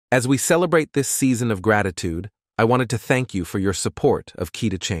As we celebrate this season of gratitude, I wanted to thank you for your support of Key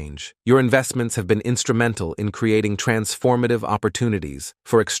to Change. Your investments have been instrumental in creating transformative opportunities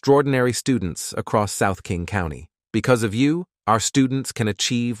for extraordinary students across South King County. Because of you, our students can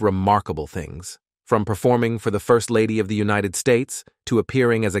achieve remarkable things. From performing for the First Lady of the United States to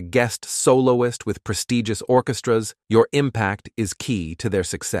appearing as a guest soloist with prestigious orchestras, your impact is key to their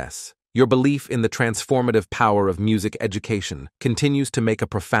success. Your belief in the transformative power of music education continues to make a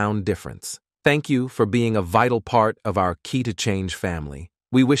profound difference. Thank you for being a vital part of our Key to Change family.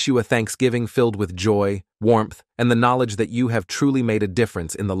 We wish you a Thanksgiving filled with joy, warmth, and the knowledge that you have truly made a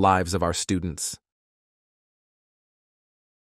difference in the lives of our students.